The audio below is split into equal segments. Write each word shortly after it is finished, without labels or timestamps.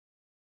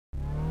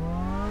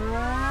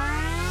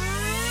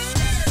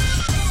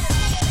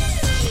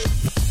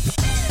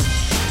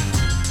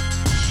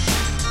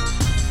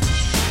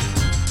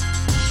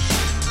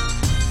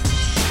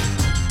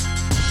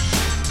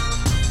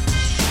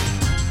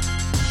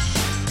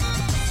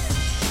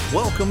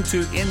Welcome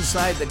to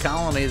Inside the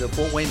Colony, the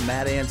Fort Wayne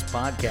Mad Ants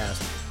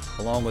podcast.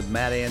 Along with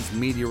Mad Ants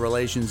Media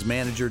Relations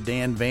Manager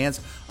Dan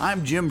Vance,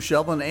 I'm Jim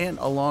Shelton, and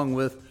along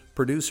with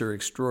producer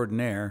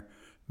extraordinaire,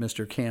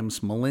 Mr. Cam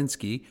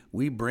Smolinski,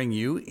 we bring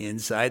you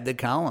Inside the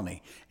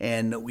Colony.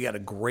 And we got a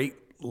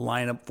great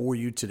lineup for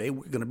you today.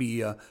 We're going to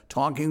be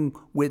talking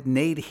with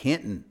Nate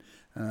Hinton,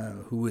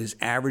 who is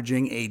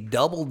averaging a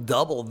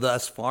double-double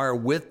thus far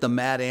with the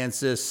Mad Ants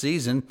this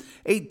season,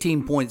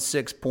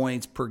 18.6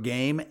 points per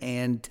game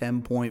and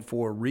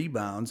 10.4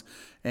 rebounds.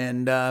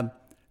 And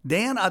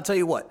Dan, I'll tell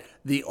you what,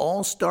 the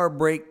All-Star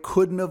break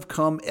couldn't have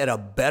come at a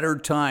better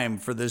time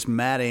for this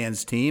Mad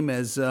Ants team,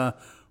 as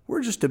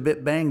we're just a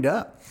bit banged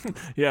up.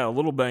 Yeah, a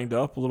little banged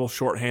up, a little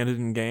shorthanded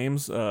in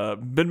games.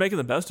 Been making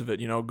the best of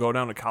it, go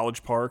down to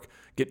College Park,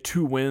 get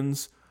 2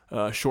 wins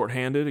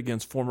shorthanded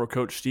against former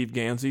coach Steve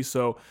Gansey.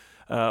 So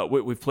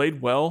we've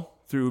played well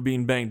through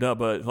being banged up,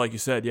 but like you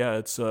said, yeah,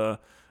 it's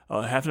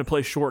having to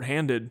play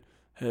shorthanded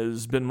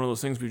has been one of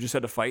those things we've just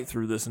had to fight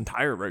through this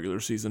entire regular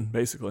season,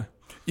 basically.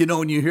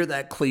 When you hear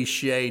that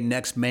cliche,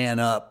 next man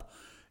up,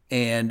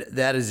 and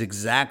that is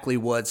exactly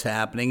what's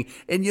happening.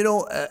 And,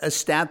 a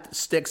stat that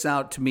sticks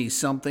out to me,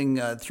 something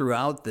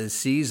throughout this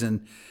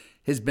season,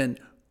 has been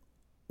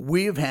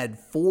we've had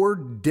 4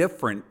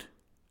 different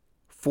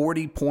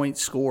 40-point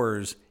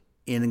scorers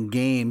in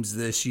games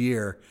this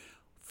year.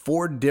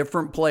 4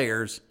 different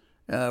players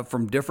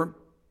from different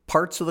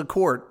parts of the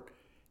court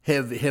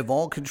have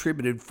all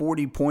contributed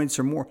 40 points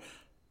or more.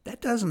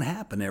 That doesn't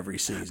happen every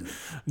season.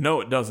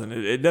 No, it doesn't.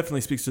 It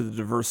definitely speaks to the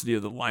diversity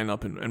of the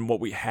lineup and what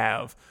we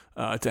have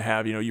to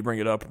have. You bring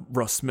it up,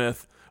 Russ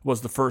Smith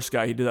was the first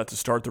guy. He did that to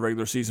start the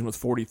regular season with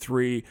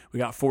 43. We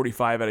got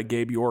 45 out of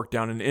Gabe York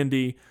down in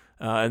Indy.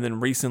 And then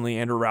recently,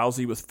 Andrew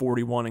Rousey with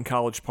 41 in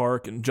College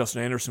Park and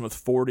Justin Anderson with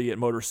 40 at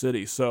Motor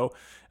City. So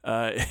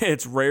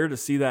it's rare to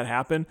see that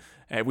happen.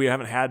 We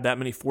haven't had that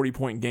many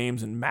 40-point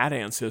games in Mad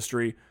Ants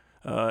history.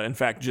 In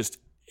fact, just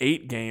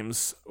 8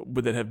 games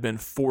that have been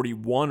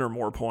 41 or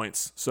more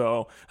points.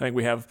 So I think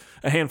we have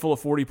a handful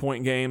of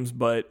 40-point games,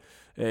 but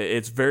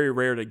it's very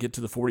rare to get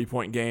to the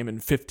 40-point game in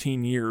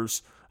 15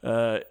 years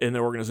in the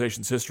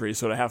organization's history.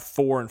 So to have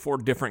 4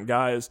 different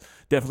guys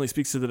definitely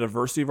speaks to the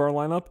diversity of our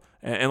lineup.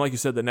 And like you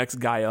said, the next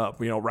guy up,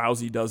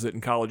 Rousey does it in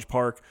College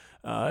Park.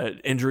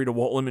 Injury to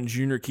Walt Lemon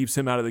Jr. keeps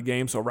him out of the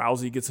game, so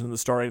Rousey gets into the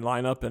starting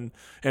lineup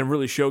and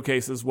really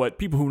showcases what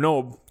people who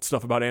know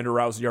stuff about Andrew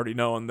Rousey already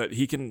know, and that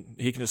he can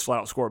just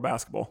flat out score a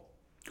basketball.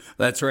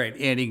 That's right,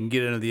 and he can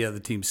get into the other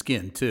team's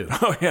skin too.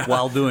 Oh yeah,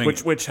 while doing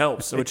which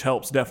helps. Which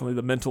helps definitely.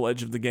 The mental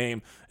edge of the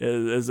game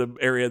is an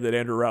area that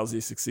Andrew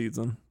Rousey succeeds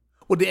in.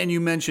 Well, Dan, you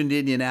mentioned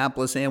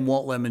Indianapolis and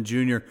Walt Lemon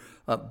Jr.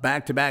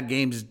 Back-to-back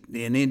games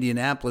in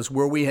Indianapolis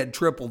where we had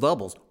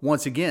triple-doubles.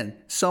 Once again,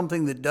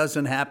 something that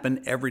doesn't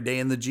happen every day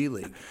in the G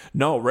League.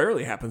 No,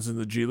 rarely happens in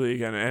the G League,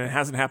 and it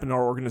hasn't happened in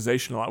our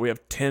organization a lot. We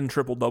have 10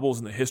 triple-doubles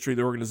in the history of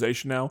the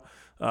organization now.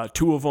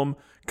 2 of them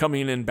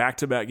coming in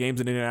back-to-back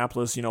games in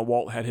Indianapolis.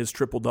 Walt had his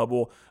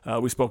triple-double.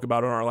 We spoke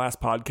about it on our last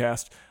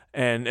podcast.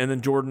 And then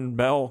Jordan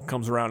Bell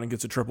comes around and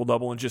gets a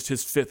triple-double in just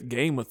his 5th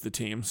game with the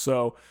team.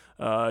 So,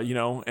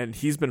 and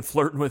he's been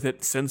flirting with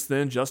it since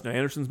then. Justin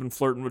Anderson's been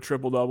flirting with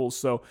triple-doubles.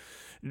 So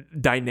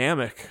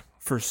dynamic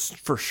for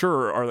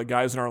sure are the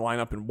guys in our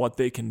lineup and what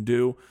they can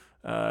do.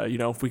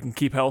 If we can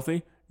keep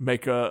healthy,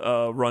 make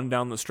a run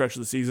down the stretch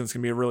of the season, it's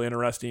going to be really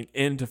interesting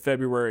into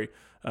February.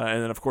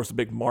 And then, of course, a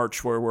big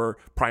March where we're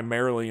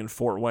primarily in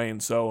Fort Wayne.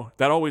 So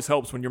that always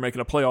helps when you're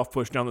making a playoff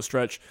push down the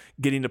stretch,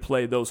 getting to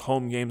play those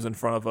home games in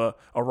front of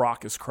a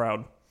raucous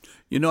crowd.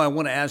 I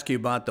want to ask you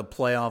about the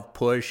playoff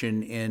push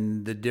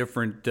and the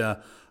different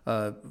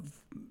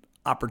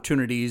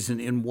opportunities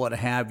and what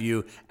have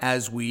you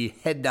as we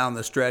head down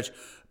the stretch.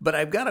 But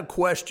I've got a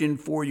question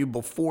for you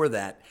before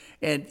that.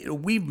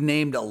 And we've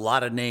named a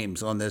lot of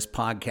names on this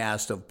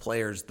podcast of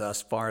players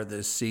thus far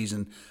this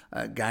season,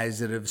 guys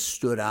that have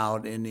stood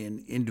out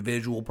in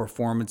individual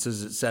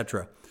performances,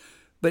 etc.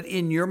 But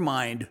in your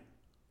mind,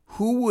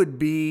 who would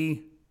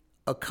be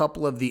a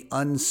couple of the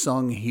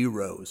unsung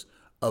heroes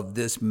of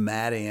this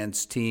Mad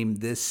Ants team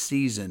this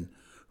season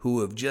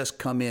who have just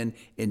come in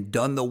and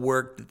done the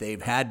work that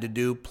they've had to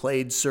do,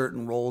 played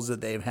certain roles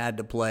that they've had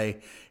to play,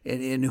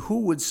 and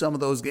who would some of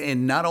those,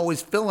 and not always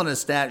filling a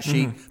stat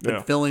sheet,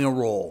 but filling a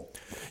role?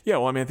 Yeah,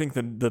 well, I think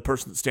the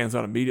person that stands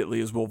out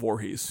immediately is Will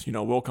Voorhees.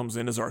 Will comes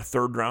in as our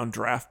 3rd-round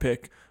draft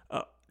pick,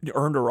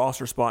 earned a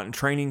roster spot in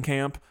training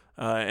camp,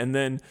 and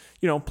then,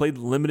 played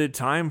limited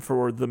time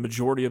for the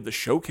majority of the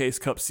Showcase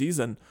Cup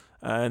season.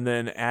 And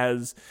then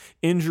as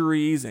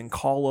injuries and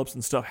call-ups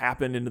and stuff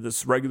happened into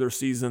this regular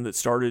season that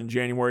started in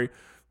January,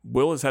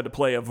 Will has had to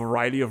play a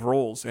variety of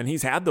roles. And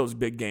he's had those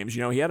big games.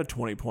 He had a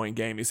 20-point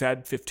game. He's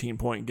had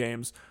 15-point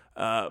games.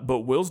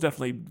 But Will's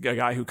definitely a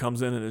guy who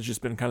comes in and has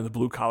just been kind of the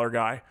blue-collar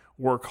guy,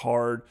 work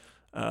hard.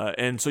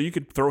 And so you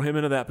could throw him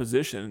into that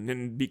position.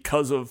 And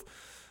because of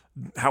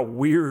how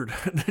weird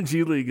the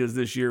G League is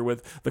this year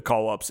with the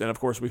call-ups, and of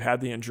course we've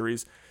had the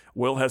injuries,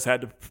 Will has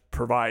had to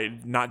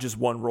provide not just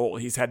one role.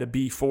 He's had to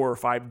be 4 or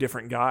 5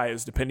 different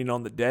guys depending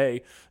on the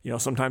day.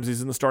 Sometimes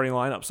he's in the starting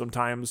lineup.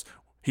 Sometimes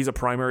he's a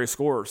primary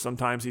scorer.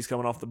 Sometimes he's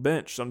coming off the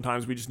bench.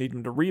 Sometimes we just need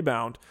him to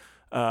rebound.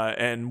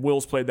 And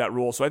Will's played that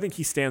role. So I think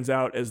he stands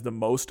out as the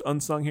most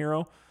unsung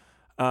hero.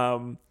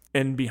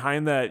 And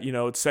behind that,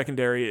 it's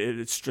secondary.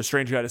 It's just a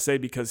strange guy to say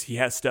because he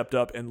has stepped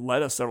up and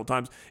led us several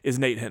times, is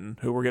Nate Hinton,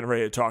 who we're getting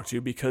ready to talk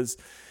to, because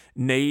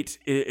Nate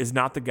is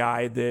not the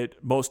guy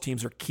that most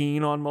teams are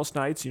keen on most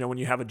nights. When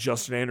you have a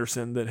Justin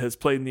Anderson that has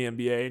played in the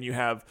NBA, and you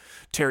have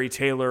Terry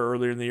Taylor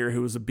earlier in the year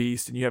who was a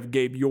beast, and you have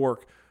Gabe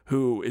York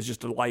who is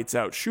just a lights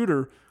out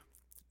shooter,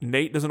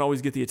 Nate doesn't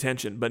always get the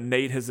attention. But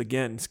Nate has,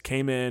 again,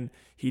 came in,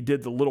 he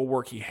did the little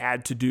work he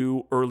had to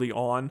do early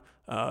on,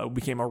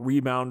 became a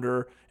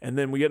rebounder, and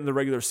then we get in the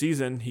regular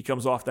season, he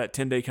comes off that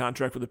 10-day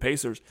contract with the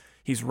Pacers.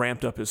 He's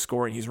ramped up his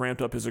scoring, he's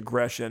ramped up his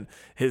aggression,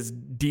 his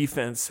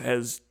defense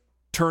has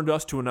turned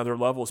us to another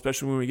level,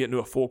 especially when we get into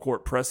a full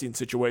court pressing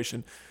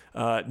situation.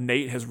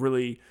 Nate has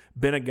really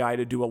been a guy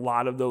to do a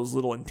lot of those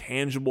little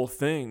intangible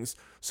things.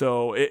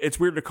 So it's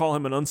weird to call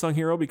him an unsung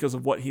hero because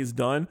of what he's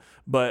done,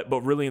 but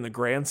really in the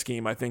grand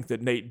scheme, I think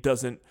that Nate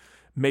doesn't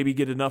maybe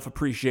get enough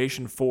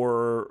appreciation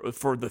for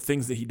the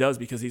things that he does,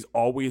 because he's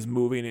always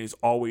moving and he's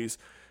always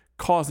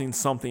causing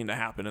something to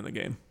happen in the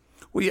game.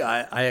 Well,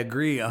 yeah, I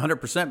agree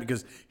 100%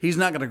 because he's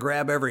not going to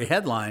grab every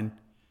headline,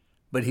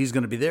 but he's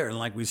going to be there. And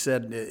like we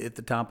said at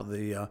the top of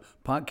the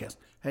podcast,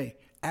 hey,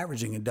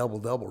 averaging a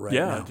double-double right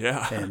now.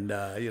 Yeah.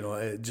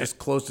 And, just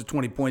close to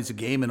 20 points a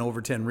game and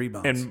over 10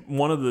 rebounds. And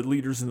one of the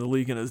leaders in the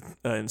league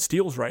in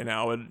steals right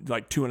now at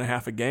like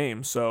 2.5 a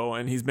game. So,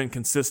 and he's been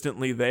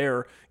consistently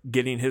there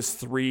getting his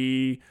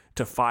 3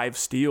 to 5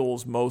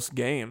 steals most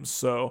games.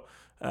 So,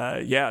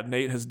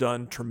 Nate has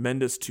done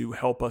tremendous to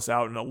help us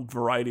out in a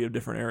variety of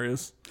different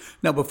areas.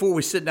 Now, before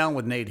we sit down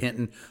with Nate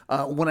Hinton,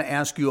 I want to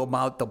ask you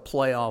about the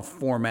playoff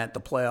format, the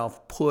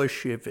playoff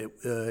push,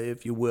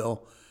 if you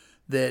will,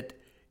 that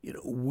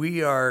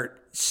we are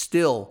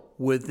still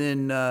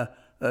within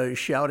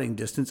shouting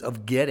distance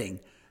of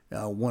getting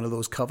one of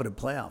those coveted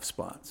playoff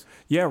spots.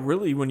 Yeah,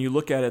 really, when you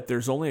look at it,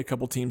 there's only a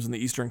couple teams in the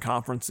Eastern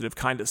Conference that have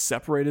kind of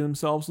separated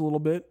themselves a little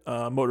bit.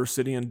 Motor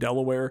City and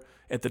Delaware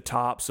at the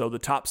top. So the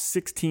top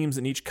 6 teams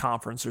in each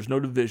conference, there's no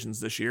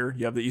divisions this year.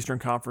 You have the Eastern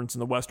Conference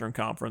and the Western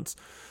Conference.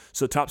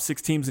 So top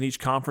 6 teams in each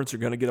conference are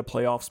going to get a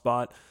playoff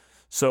spot.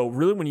 So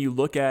really, when you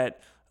look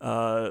at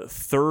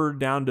 3rd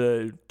down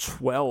to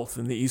 12th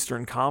in the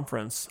Eastern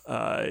Conference,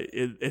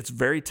 it's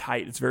very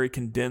tight. It's very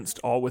condensed,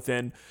 all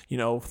within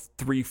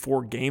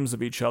 3-4 games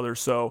of each other.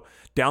 So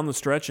down the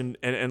stretch,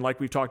 and like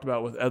we've talked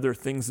about with other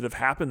things that have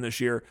happened this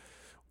year,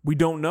 we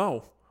don't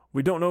know.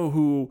 We don't know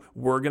who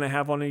we're going to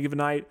have on any given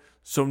night.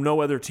 So no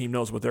other team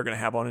knows what they're going to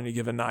have on any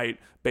given night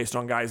based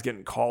on guys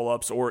getting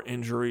call-ups or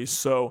injuries.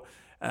 So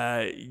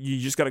you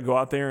just got to go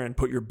out there and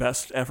put your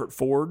best effort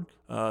forward.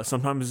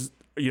 Sometimes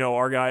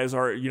our guys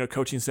are,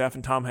 coaching staff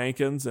and Tom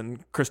Hankins and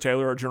Chris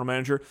Taylor, our general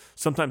manager,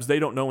 sometimes they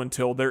don't know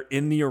until they're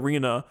in the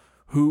arena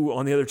who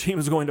on the other team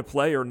is going to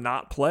play or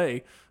not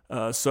play.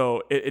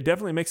 So it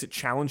definitely makes it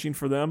challenging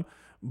for them,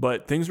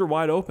 but things are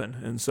wide open.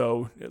 And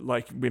so,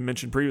 like we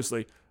mentioned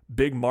previously,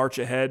 big March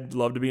ahead.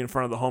 Love to be in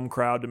front of the home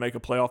crowd to make a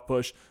playoff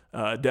push.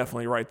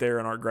 Definitely right there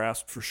in our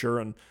grasp for sure.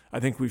 And I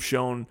think we've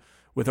shown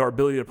with our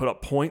ability to put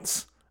up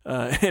points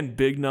and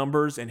big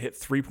numbers and hit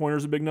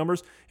 3-pointers of big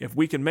numbers, if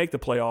we can make the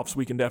playoffs,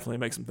 we can definitely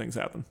make some things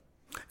happen.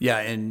 Yeah,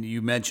 and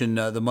you mentioned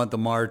the month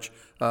of March.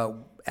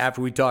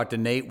 After we talk to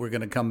Nate, we're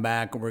going to come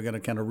back and we're going to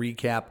kind of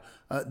recap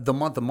the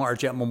month of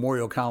March at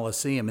Memorial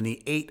Coliseum and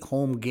the 8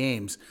 home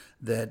games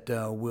that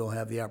we'll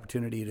have the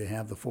opportunity to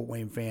have the Fort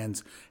Wayne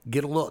fans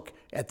get a look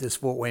at this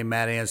Fort Wayne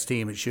Mad Ants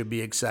team. It should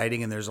be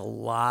exciting, and there's a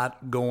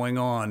lot going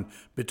on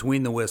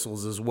between the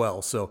whistles as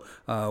well. So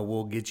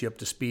we'll get you up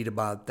to speed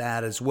about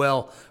that as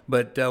well.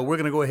 But we're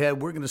going to go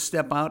ahead. We're going to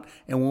step out,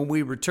 and when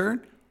we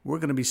return, we're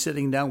going to be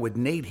sitting down with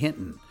Nate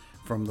Hinton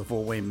from the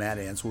Fort Wayne Mad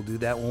Ants. We'll do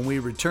that when we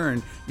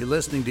return. You're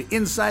listening to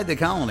Inside the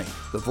Colony,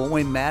 the Fort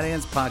Wayne Mad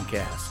Ants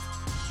podcast.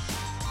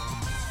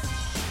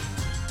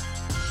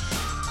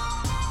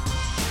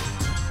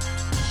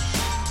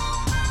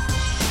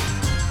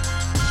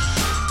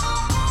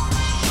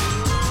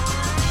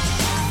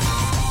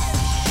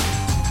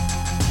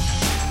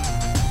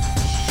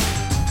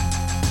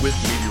 With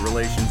Media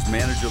Relations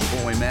Manager of the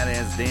Fort Wayne Mad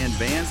Ants, Dan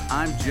Vance,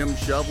 I'm Jim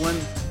Shovlin,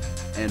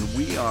 and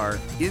we are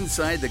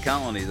Inside the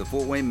Colony, the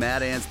Fort Wayne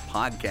Mad Ants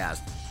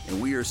podcast.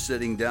 And we are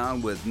sitting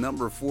down with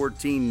number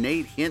 14,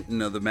 Nate Hinton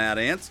of the Mad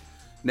Ants.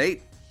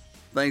 Nate,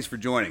 thanks for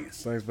joining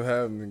us. Thanks for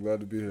having me.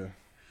 Glad to be here.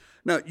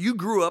 Now, you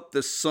grew up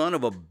the son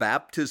of a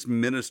Baptist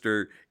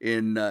minister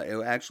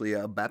actually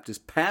a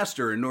Baptist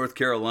pastor in North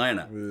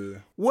Carolina.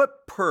 Yeah.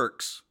 What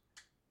perks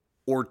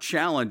or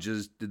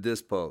challenges did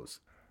this pose?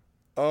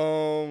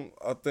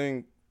 I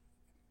think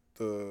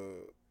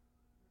the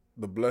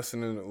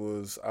blessing in it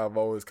was I've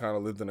always kind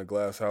of lived in a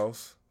glass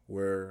house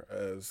where,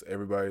 as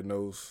everybody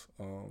knows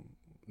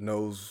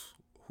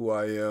who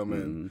I am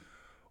and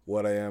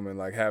what I am, and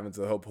like having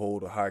to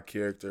uphold a high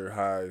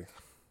character,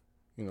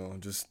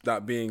 just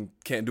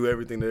can't do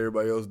everything that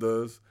everybody else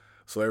does.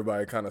 So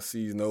everybody kind of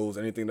knows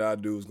anything that I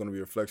do is going to be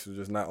a reflection of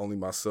just not only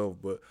myself,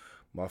 but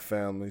my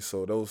family.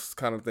 So those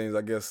kind of things,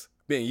 I guess,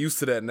 being used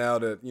to that now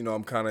that, you know,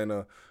 I'm kind of in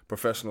a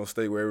professional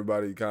state where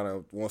everybody kind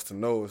of wants to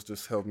know, it's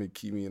just helped me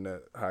keep me in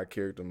that high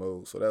character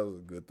mode. So that was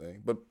a good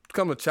thing. But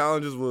coming to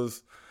challenges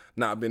was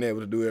not being able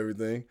to do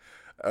everything.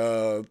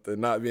 The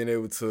not being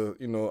able to,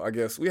 you know, I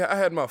guess I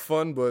had my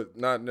fun, but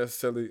not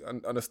necessarily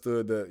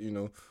understood that, you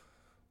know,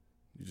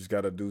 you just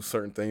got to do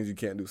certain things. You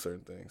can't do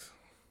certain things.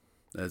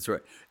 That's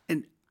right.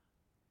 And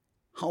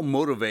how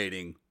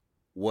motivating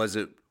was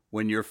it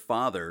when your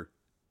father,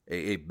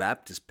 a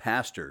Baptist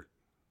pastor,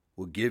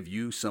 will give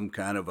you some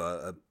kind of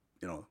a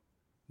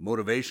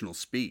motivational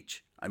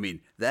speech? I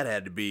mean, that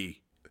had to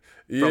be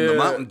from the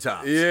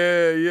mountaintops.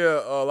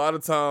 Yeah. A lot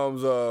of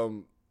times,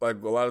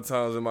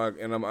 in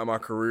my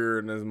career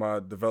and as my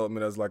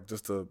development as like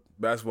just a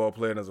basketball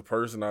player and as a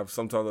person,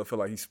 sometimes I feel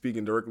like he's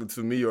speaking directly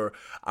to me, or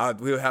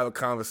we'll have a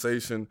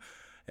conversation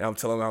and I'm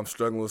telling him I'm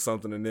struggling with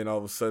something, and then all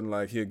of a sudden,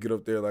 like, he'll get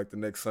up there like the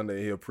next Sunday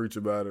and he'll preach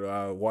about it, or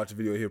I'll watch a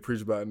video, he'll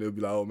preach about it, and they'll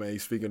be like, oh man,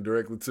 he's speaking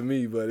directly to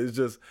me. But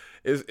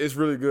it's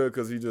really good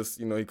because he just,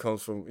 you know,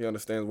 he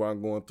understands what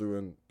I'm going through,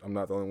 and I'm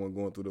not the only one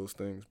going through those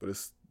things, but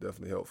it's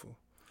definitely helpful.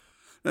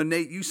 Now,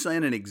 Nate, you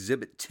signed an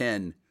Exhibit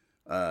 10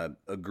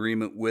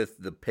 agreement with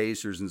the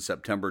Pacers in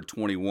September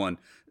 21.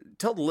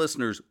 Tell the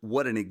listeners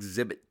what an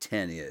Exhibit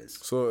 10 is.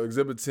 So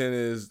Exhibit 10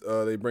 is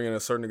they bring in a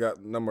certain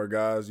number of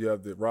guys. You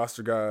have the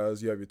roster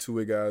guys, you have your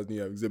two-way guys, and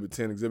you have Exhibit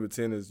 10. Exhibit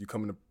 10 is you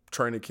come into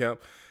training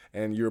camp,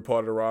 and you're a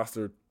part of the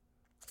roster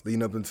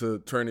leading up into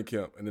training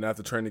camp. And then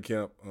after training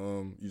camp,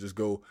 you just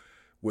go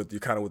with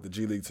the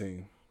G League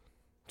team.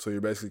 So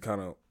you're basically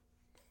kind of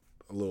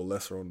a little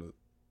lesser on the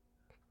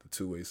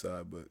two-way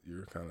side, but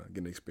you're kind of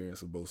getting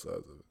experience of both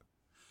sides of it.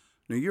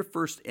 Now, your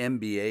first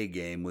NBA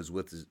game was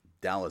with the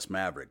Dallas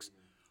Mavericks.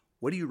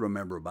 What do you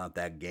remember about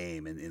that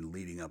game and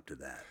leading up to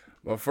that?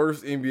 My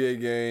first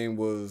NBA game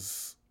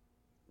was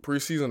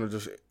preseason or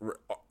just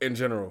in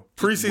general?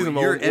 Preseason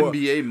Your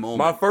NBA moment.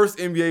 My first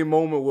NBA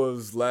moment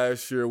was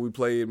last year. We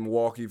played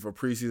Milwaukee for a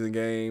preseason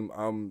game.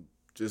 I'm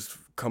just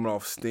coming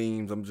off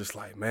steams. I'm just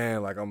like,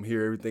 man, like I'm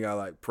here. Everything I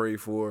like prayed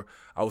for.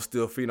 I was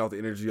still feeding off the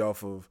energy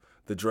off of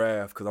the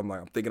draft because I'm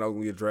thinking I was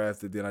going to get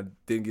drafted. Then I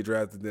didn't get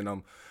drafted. Then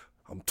I'm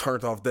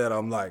turned off that.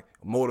 I'm like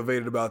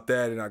motivated about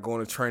that, and I go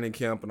into training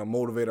camp, and I'm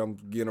motivated. I'm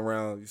getting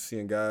around,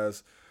 seeing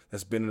guys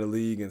that's been in the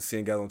league and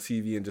seeing guys on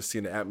TV and just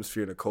seeing the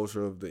atmosphere and the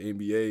culture of the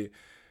NBA,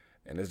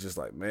 and it's just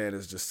like, man,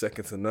 it's just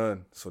second to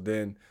none. So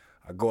then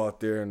I go out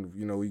there and,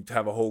 you know, we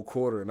have a whole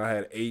quarter, and I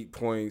had 8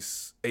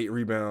 points, 8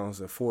 rebounds,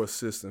 and 4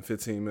 assists in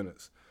 15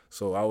 minutes.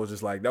 So I was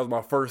just like, that was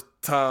my first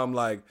time,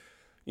 like,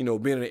 you know,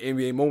 being in an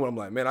NBA moment. I'm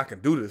like, man, I can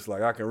do this.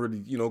 Like, I can really,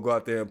 you know, go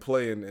out there and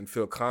play and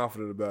feel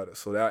confident about it.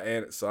 So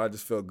I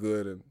just felt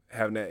good, and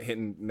having that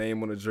hidden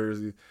name on the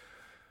jersey,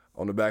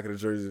 on the back of the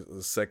jersey,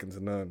 was second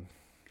to none.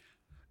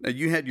 Now,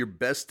 you had your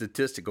best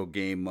statistical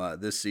game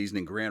this season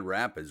in Grand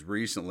Rapids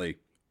recently.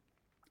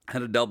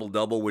 Had a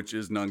double-double, which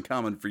isn't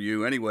uncommon for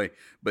you anyway,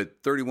 but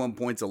 31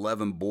 points,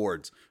 11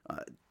 boards.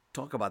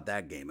 Talk about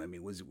that game. I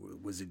mean, was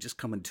it just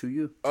coming to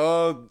you?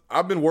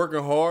 I've been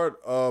working hard,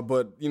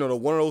 but, you know,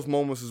 one of those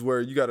moments is where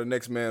you got the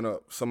next man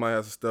up. Somebody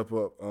has to step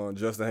up.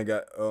 Justin had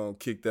got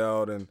kicked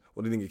out, and,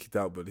 well, he didn't get kicked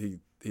out, but he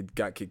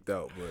got kicked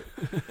out.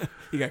 But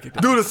he got kicked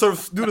out.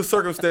 Due to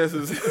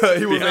circumstances,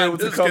 he was able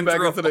to come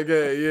back into the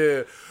game.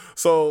 Yeah.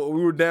 So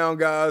we were down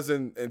guys,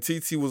 and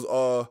TT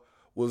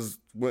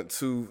went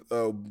to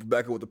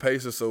back up with the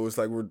Pacers. So it's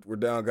like we're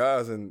down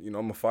guys, and, you know,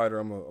 I'm a fighter.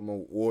 I'm a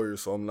warrior,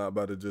 so I'm not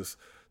about to just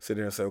sit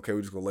there and say, okay,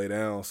 we're just gonna lay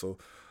down. So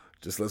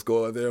just let's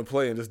go out there and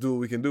play and just do what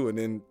we can do. And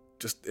then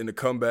just in the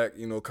comeback,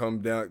 you know,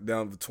 come down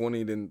to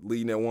 20, then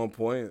leading at one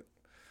point.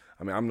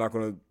 I mean, I'm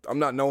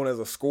not known as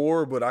a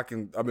scorer, but I've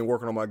been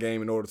working on my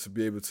game in order to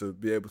be able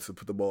to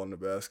put the ball in the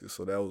basket.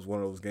 So that was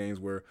one of those games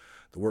where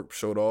the work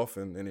showed off,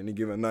 and any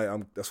given night,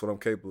 that's what I'm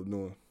capable of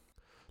doing.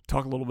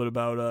 Talk a little bit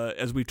about,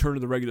 as we turn to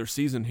the regular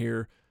season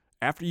here,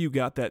 after you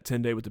got that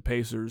 10-day with the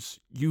Pacers,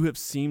 you have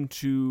seemed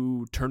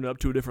to turn it up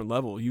to a different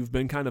level. You've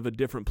been kind of a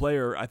different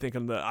player, I think,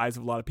 in the eyes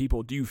of a lot of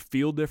people. Do you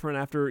feel different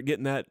after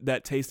getting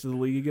that taste of the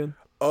league again?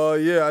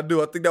 Yeah, I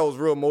do. I think that was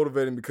real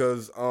motivating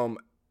because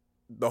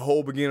the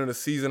whole beginning of the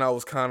season, I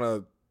was kind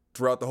of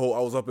throughout the whole, I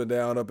was up and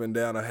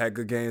down. I had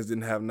good games,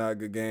 didn't have not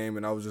good game,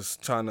 and I was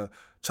just trying to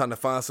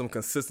find some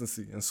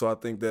consistency. And so I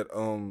think that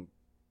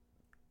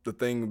the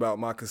thing about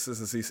my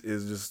consistency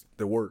is just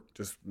the work,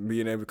 just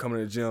being able to come in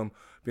the gym,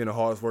 being the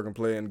hardest working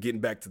player, and getting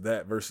back to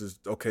that versus,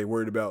 okay,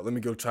 worried about, let me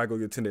go try to go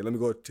get 10 days. Let me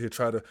go to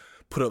try to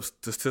put up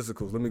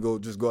statisticals. Let me go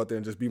out there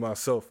and just be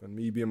myself. And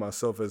me being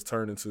myself has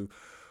turned into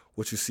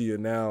what you see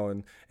now,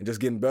 and just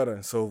getting better.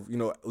 And so, you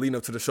know, leading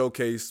up to the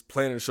showcase,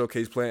 playing in the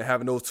showcase,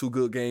 having those 2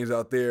 good games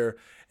out there.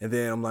 And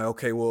then I'm like,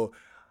 okay, well,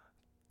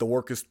 the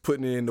work is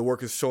putting in, the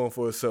work is showing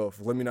for itself.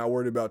 Let me not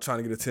worry about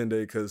trying to get a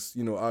 10-day because,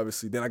 you know,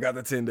 obviously then I got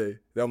the 10-day.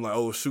 Then I'm like,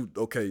 oh, shoot,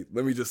 okay,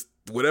 let me just,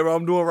 whatever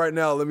I'm doing right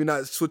now, let me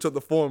not switch up the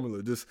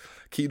formula. Just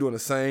keep doing the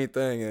same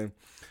thing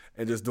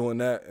and just doing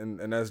that. And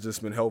that's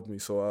just been helping me.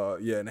 So,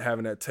 yeah, and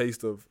having that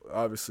taste of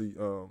obviously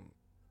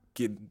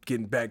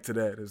getting back to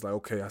that. It's like,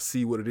 okay, I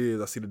see what it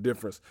is. I see the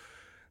difference.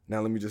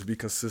 now let me just be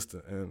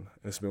consistent, and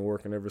it's been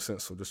working ever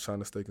since. So just trying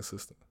to stay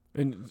consistent.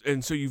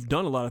 And so you've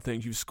done a lot of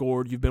things. You've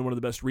scored. You've been one of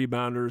the best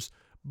rebounders.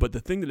 But the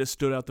thing that has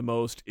stood out the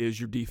most is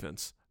your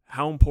defense.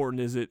 How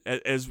important is it,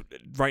 as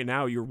right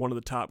now you're one of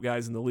the top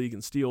guys in the league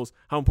in steals,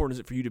 how important is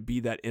it for you to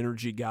be that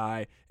energy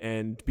guy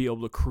and be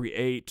able to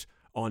create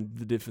on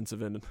the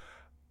defensive end?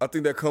 I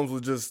think that comes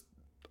with just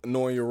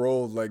knowing your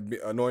role, like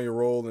knowing your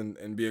role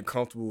and being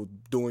comfortable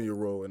doing your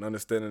role and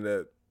understanding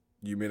that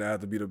you may not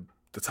have to be the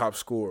top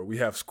scorer. We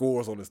have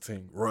scorers on this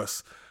team.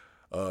 Russ,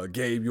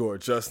 Gabe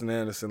York, Justin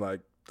Anderson.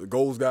 Like, the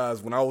goals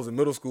guys, when I was in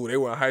middle school, they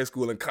were in high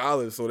school and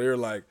college, so they're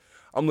like,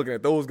 I'm looking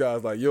at those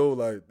guys like, yo,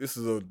 like, this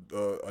is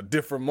a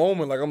different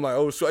moment. Like, I'm like,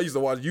 oh, sure. I used to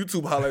watch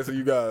YouTube highlights of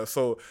you guys.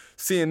 So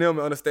seeing them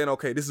and understand,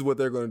 okay, this is what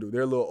they're going to do.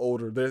 They're a little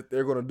older.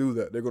 They're going to do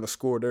that. They're going to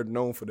score. They're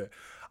known for that.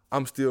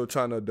 I'm still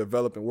trying to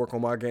develop and work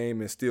on my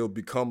game and still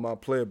become my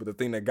player. But the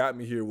thing that got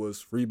me here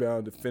was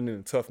rebound, defending,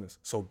 and toughness.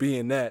 So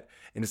being that,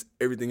 and it's,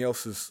 everything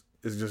else is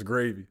just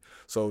gravy.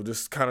 So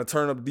just kind of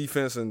turn up the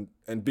defense and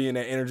being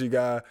that energy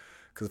guy.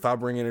 Because if I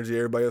bring energy,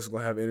 everybody else is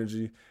going to have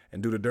energy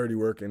and do the dirty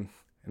work, and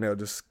they'll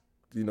just,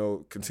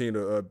 continue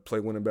to play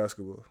winning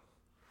basketball.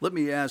 Let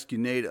me ask you,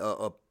 Nate,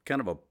 a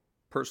kind of a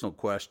personal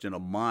question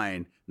of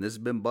mine, and this has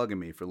been bugging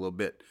me for a little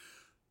bit.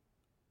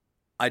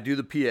 I do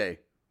the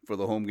PA for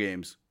the home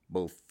games,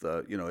 both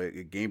at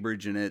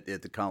Cambridge and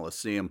at the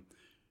Coliseum.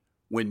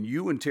 When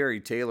you and Terry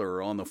Taylor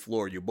are on the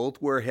floor, you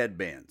both wear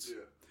headbands,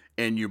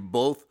 and you're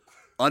both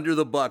under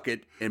the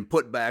bucket and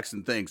putbacks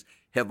and things.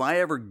 Have I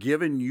ever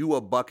given you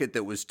a bucket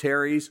that was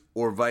Terry's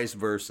or vice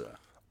versa?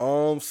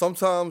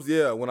 Sometimes,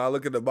 yeah. When I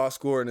look at the box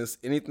score and it's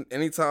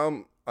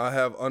anytime I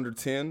have under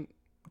 10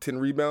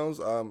 rebounds,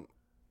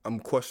 I'm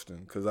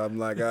questioning because I'm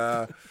like,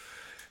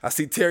 I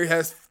see Terry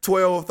has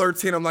 12,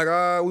 13. I'm like,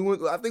 I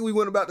think we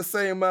went about the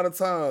same amount of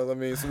times. I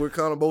mean, so we're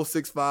kind of both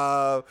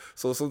 6'5",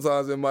 so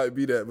sometimes it might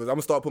be that. But I'm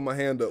gonna start putting my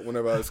hand up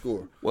whenever I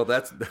score. Well,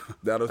 that's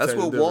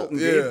what Walton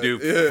Gabe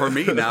do for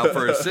me now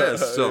for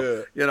assists.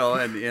 So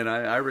and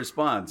I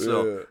respond.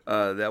 So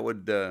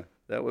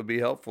that would be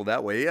helpful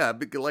that way. Yeah,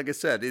 because like I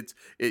said,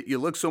 you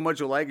look so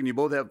much alike, and you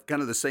both have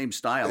kind of the same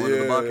style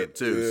under the bucket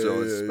too.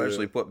 So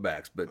especially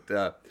putbacks.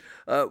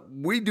 But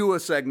we do a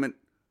segment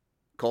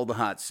called the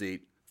Hot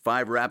Seat.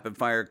 5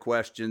 rapid-fire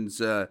questions,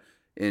 and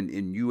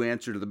you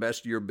answer to the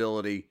best of your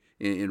ability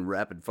in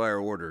rapid-fire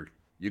order.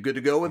 You good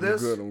to go with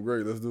this? I'm good. I'm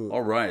great. Let's do it.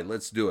 All right,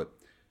 let's do it.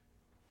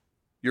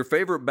 Your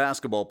favorite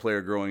basketball player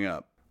growing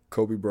up?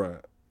 Kobe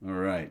Bryant. All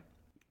right.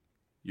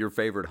 Your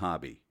favorite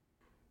hobby?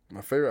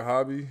 My favorite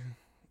hobby?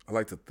 I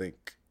like to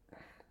think.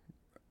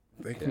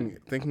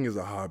 Thinking is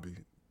a hobby.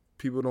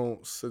 People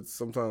don't sit.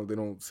 Sometimes they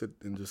don't sit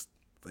and just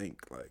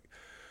think. Like,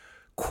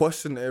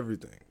 question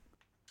everything.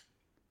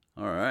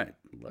 All right.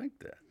 I like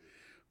that.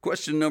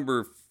 Question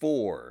number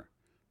 4.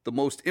 The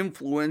most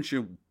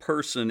influential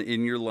person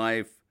in your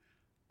life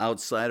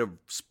outside of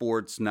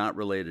sports, not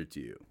related to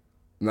you.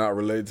 Not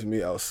related to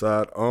me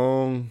outside.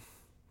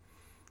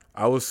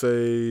 I would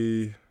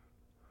say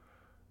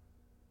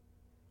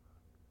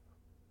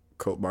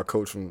my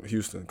coach from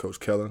Houston, Coach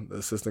Kellen, the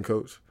assistant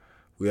coach.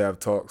 We have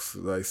talks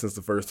like since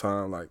the first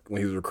time, like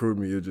when he was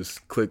recruiting me, it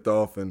just clicked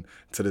off, and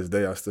to this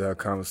day I still have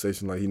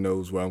conversation. Like, he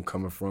knows where I'm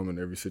coming from in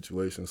every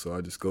situation, so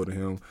I just go to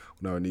him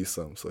when I need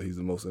something. So he's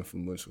the most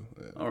influential.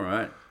 Yeah. All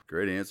right,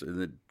 great answer.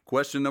 And then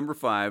question number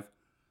 5: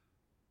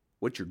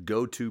 what's your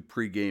go-to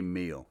pregame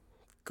meal?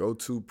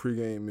 Go-to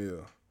pregame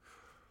meal: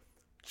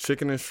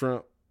 chicken and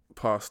shrimp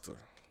pasta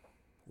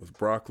with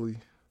broccoli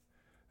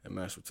and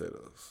mashed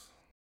potatoes.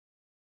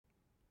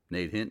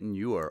 Nate Hinton,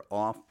 you are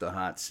off the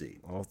hot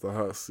seat. Off the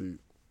hot seat.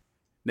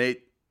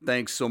 Nate,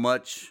 thanks so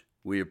much.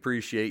 We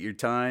appreciate your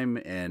time,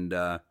 and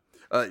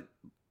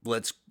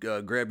let's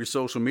grab your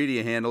social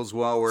media handles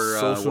while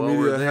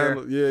we're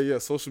there. Yeah.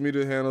 Social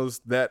media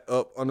handles, that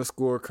up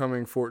 _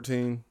 coming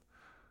 14.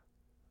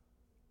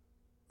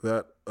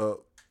 That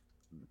up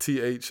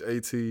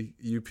THATUP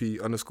 _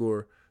 COMING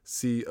 14.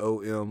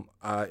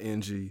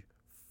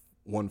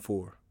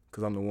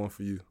 Because I'm the one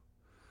for you.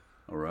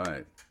 All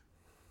right.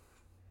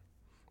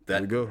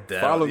 There we go.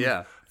 Follow me.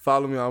 Yeah.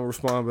 Follow me. I'll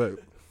respond back.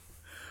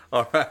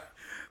 All right.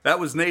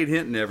 That was Nate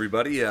Hinton,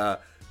 everybody.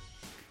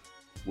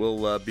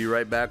 We'll be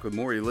right back with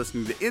more. You're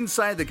listening to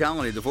Inside the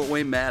Colony, the Fort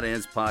Wayne Mad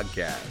Ants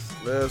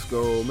podcast. Let's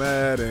go,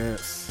 Mad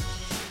Ants.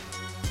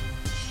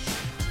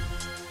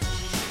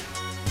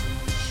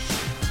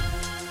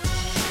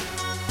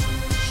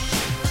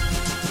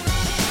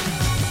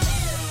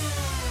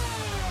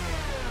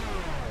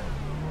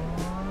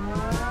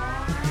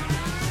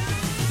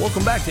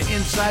 Welcome back to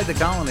Inside the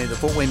Colony, the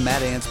Fort Wayne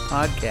Mad Ants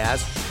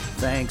podcast.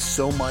 Thanks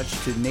so much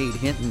to Nate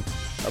Hinton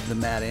of the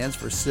Mad Ants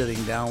for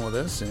sitting down with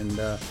us and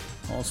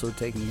also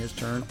taking his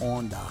turn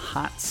on the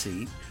hot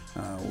seat.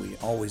 We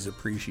always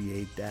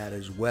appreciate that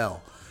as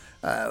well.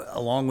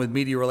 Along with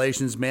Media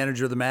Relations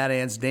Manager of the Mad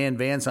Ants, Dan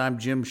Vance, I'm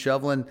Jim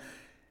Shovlin.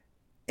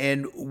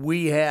 And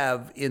we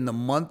have, in the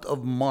month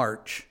of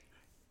March,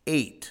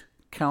 8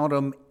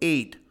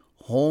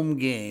 home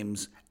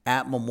games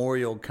at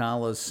Memorial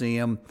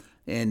Coliseum.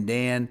 And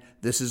Dan,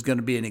 this is going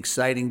to be an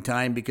exciting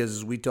time because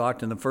as we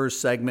talked in the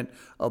first segment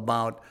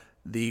about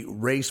the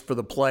race for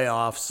the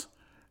playoffs,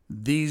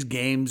 these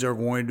games are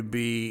going to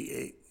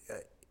be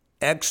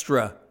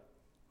extra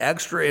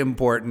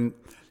important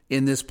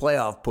in this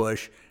playoff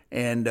push.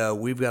 And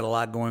we've got a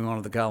lot going on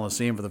at the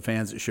Coliseum for the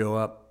fans that show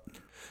up.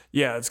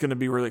 Yeah, it's going to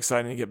be really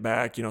exciting to get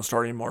back,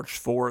 starting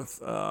March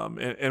 4th,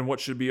 and what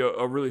should be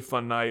a really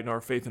fun night,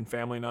 our Faith and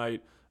Family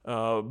Night.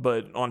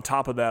 But on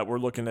top of that, we're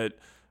looking at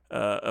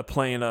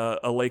playing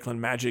a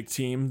Lakeland Magic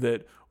team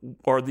that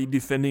are the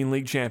defending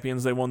league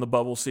champions. They won the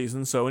bubble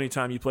season, so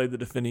anytime you play the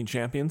defending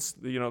champions,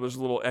 there's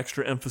a little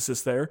extra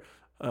emphasis there.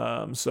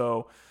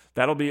 So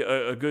that'll be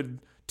a good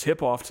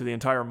tip-off to the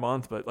entire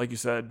month. But like you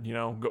said,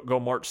 go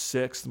March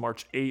 6th,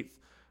 March 8th,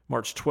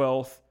 March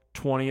 12th,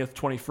 20th,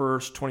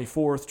 21st,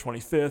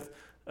 24th,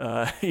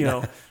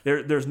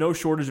 25th. There's no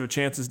shortage of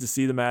chances to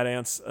see the Mad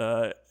Ants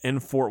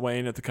in Fort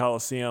Wayne at the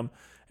Coliseum,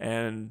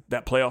 and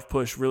that playoff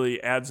push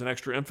really adds an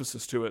extra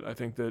emphasis to it. I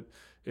think that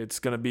it's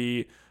going to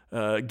be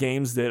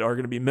games that are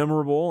going to be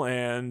memorable,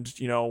 and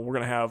we're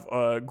going to have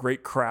a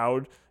great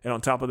crowd. And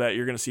on top of that,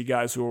 you're going to see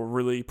guys who are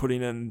really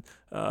putting in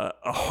a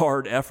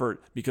hard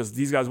effort because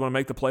these guys want to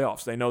make the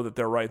playoffs. They know that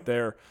they're right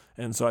there,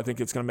 and so I think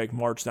it's going to make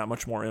March that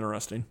much more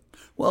interesting.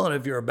 Well, and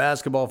if you're a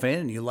basketball fan,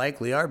 and you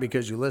likely are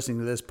because you're listening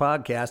to this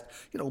podcast,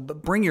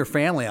 but bring your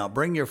family out,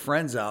 bring your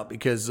friends out,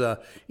 because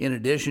in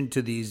addition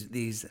to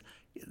these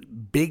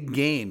big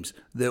games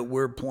that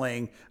we're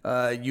playing,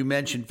 you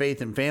mentioned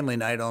Faith and Family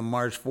Night on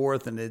March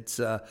 4th, and it's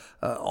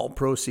all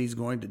proceeds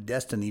going to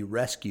Destiny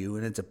Rescue,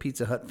 and it's a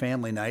Pizza Hut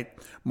family night.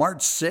 March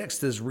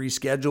 6th is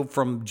rescheduled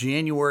from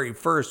January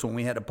 1st when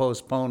we had to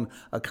postpone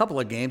a couple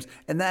of games,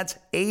 and that's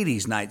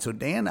 80s night. So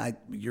Dan,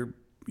 you're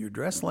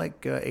dressed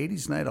like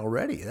 80s night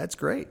already. That's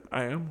great.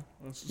 I am.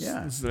 This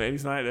is an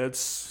 80s night. That's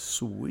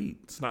sweet.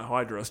 It's not how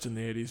I dressed in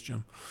the 80s,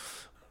 Jim.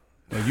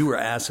 Well, you were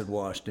acid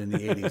washed in the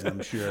 80s,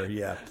 I'm sure.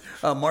 Yeah.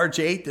 March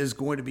 8th is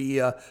going to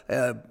be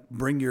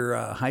bring your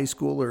high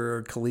school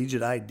or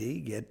collegiate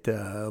ID. Get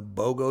a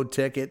BOGO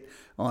ticket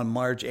on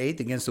March 8th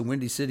against the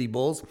Windy City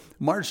Bulls.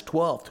 March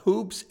 12th,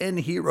 Hoops and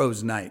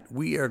Heroes Night.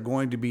 We are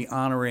going to be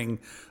honoring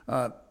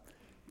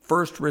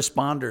first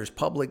responders,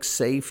 public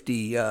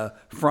safety,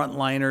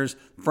 frontliners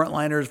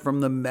from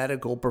the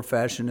medical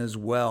profession as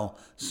well.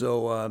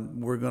 So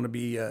we're going to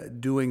be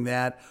doing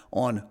that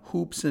on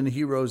Hoops and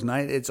Heroes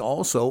Night. It's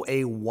also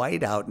a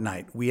whiteout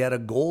night. We had a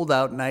gold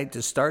out night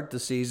to start the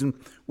season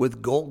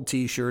with gold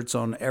T-shirts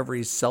on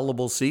every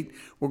sellable seat.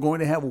 We're going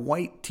to have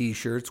white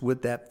T-shirts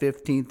with that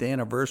 15th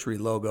anniversary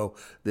logo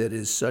that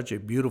is such a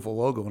beautiful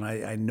logo. And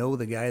I know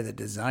the guy that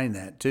designed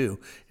that too.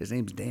 His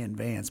name's Dan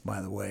Vance,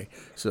 by the way.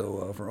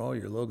 So for all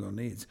your logo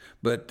needs.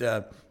 But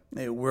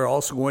we're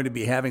also going to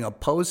be having a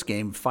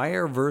post-game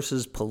Fire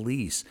versus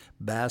Police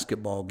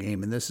basketball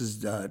game, and this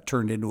is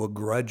turned into a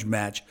grudge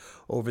match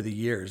over the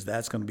years.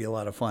 That's going to be a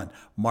lot of fun.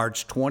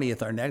 March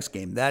 20th, our next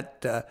game.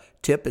 That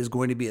tip is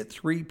going to be at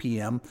 3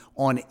 p.m.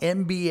 on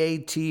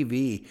NBA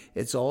TV.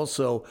 It's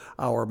also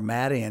our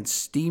Mad Ants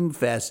Steam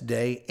Fest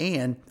Day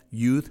and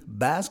Youth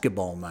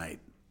Basketball Night.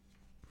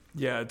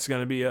 Yeah, it's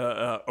going to be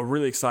a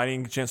really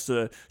exciting chance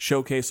to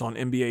showcase on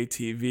NBA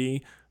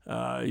TV.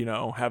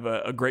 Have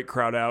a great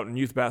crowd out, and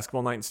Youth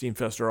Basketball Night and Steam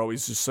Fest are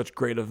always just such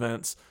great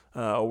events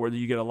where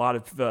you get a lot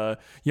of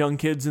young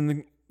kids in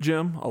the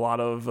gym, a lot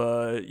of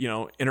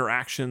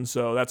interaction.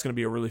 So that's going to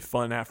be a really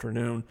fun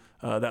afternoon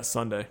that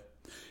Sunday.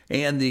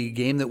 And the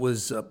game that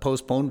was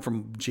postponed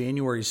from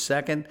January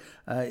 2nd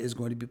is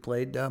going to be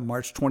played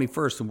March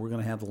 21st, and we're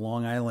going to have the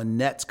Long Island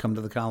Nets come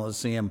to the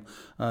Coliseum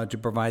to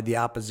provide the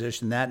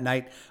opposition that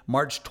night.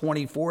 March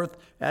 24th,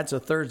 that's a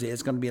Thursday.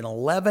 It's going to be an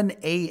 11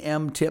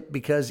 a.m. tip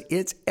because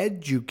it's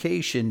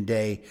Education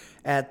Day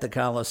at the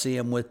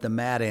Coliseum with the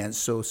Mad Ants.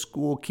 So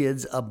school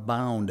kids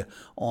abound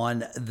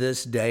on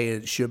this day.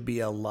 It should be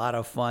a lot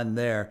of fun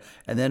there.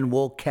 And then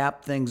we'll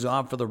cap things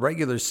off for the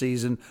regular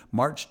season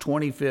March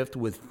 25th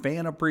with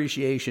Fan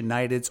Appreciation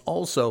Night. It's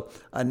also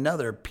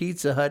another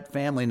Pizza Hut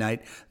family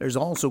night. There's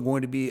also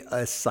going to be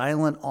a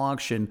silent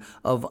auction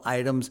of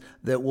items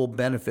that will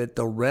benefit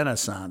the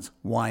Renaissance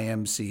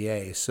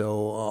YMCA. So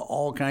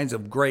all kinds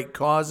of great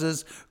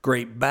causes,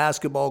 great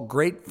basketball,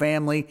 great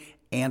family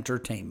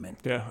entertainment.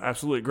 Yeah,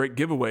 absolutely. Great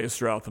giveaways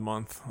throughout the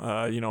month.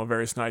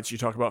 Various nights you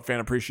talk about Fan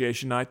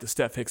Appreciation Night, the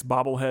Steph Hicks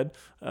bobblehead.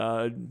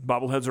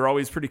 Bobbleheads are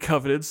always pretty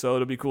coveted, so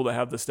it'll be cool to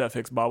have the Steph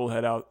Hicks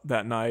bobblehead out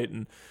that night,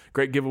 and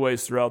great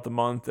giveaways throughout the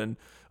month, and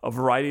a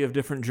variety of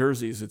different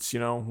jerseys. It's,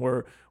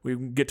 where we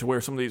get to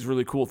wear some of these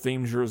really cool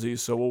themed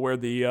jerseys. So we'll wear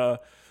the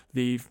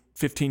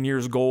 15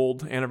 years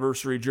gold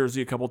anniversary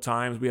jersey a couple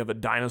times. We have a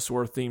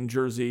dinosaur themed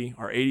jersey,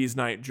 our 80s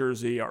night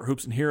jersey, our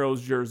Hoops and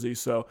Heroes jersey.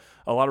 So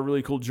a lot of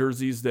really cool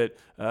jerseys that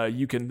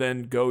you can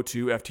then go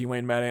to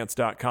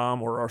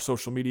ftwaynemadaants.com or our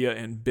social media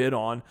and bid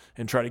on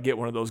and try to get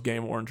one of those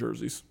game worn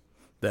jerseys.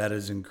 That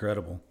is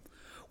incredible.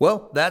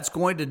 Well, that's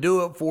going to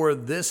do it for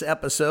this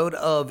episode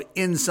of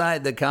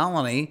Inside the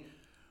Colony.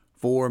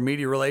 For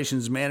Media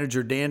Relations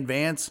Manager Dan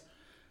Vance,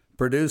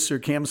 producer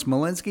Cam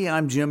Smolinski,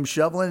 I'm Jim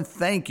Shovelin.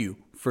 Thank you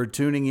for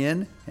tuning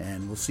in,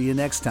 and we'll see you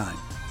next time.